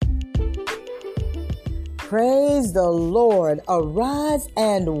Praise the Lord. Arise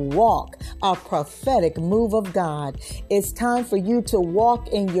and walk. A prophetic move of God. It's time for you to walk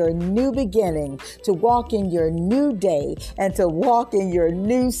in your new beginning, to walk in your new day, and to walk in your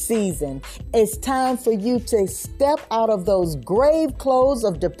new season. It's time for you to step out of those grave clothes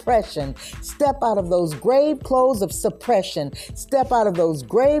of depression, step out of those grave clothes of suppression, step out of those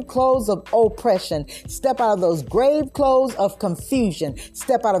grave clothes of oppression, step out of those grave clothes of confusion,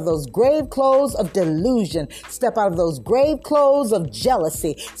 step out of those grave clothes of delusion, step out of those grave clothes of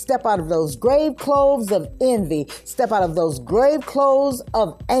jealousy, step out of those grave clothes of envy, step out of those grave clothes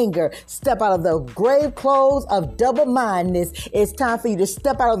of anger, step out of the grave clothes of double-mindedness. It's time for you to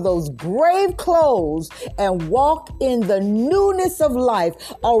step out of those grave clothes and walk in the newness of life.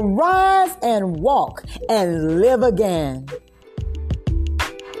 Arise and walk and live again.